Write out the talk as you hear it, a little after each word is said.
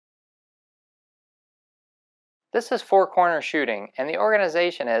This is four-corner shooting, and the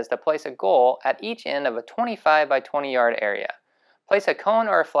organization is to place a goal at each end of a 25 by 20 yard area. Place a cone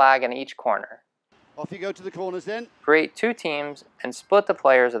or a flag in each corner. Off you go to the corners then. Create two teams and split the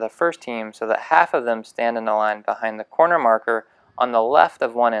players of the first team so that half of them stand in a line behind the corner marker on the left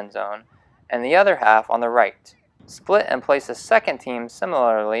of one end zone and the other half on the right. Split and place a second team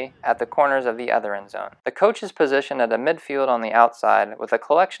similarly at the corners of the other end zone. The coach is positioned at a midfield on the outside with a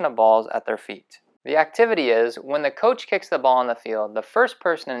collection of balls at their feet. The activity is, when the coach kicks the ball on the field, the first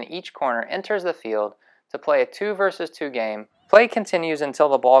person in each corner enters the field to play a 2 versus 2 game. Play continues until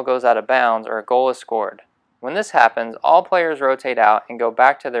the ball goes out of bounds or a goal is scored. When this happens, all players rotate out and go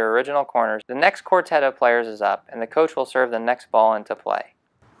back to their original corners. The next quartet of players is up, and the coach will serve the next ball into play.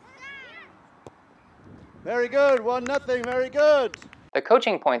 Very good, 1-0, very good. The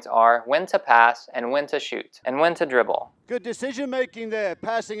coaching points are when to pass and when to shoot, and when to dribble. Good decision making there,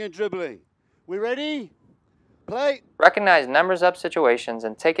 passing and dribbling. We ready? Play. Recognize numbers up situations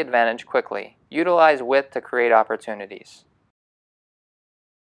and take advantage quickly. Utilize width to create opportunities.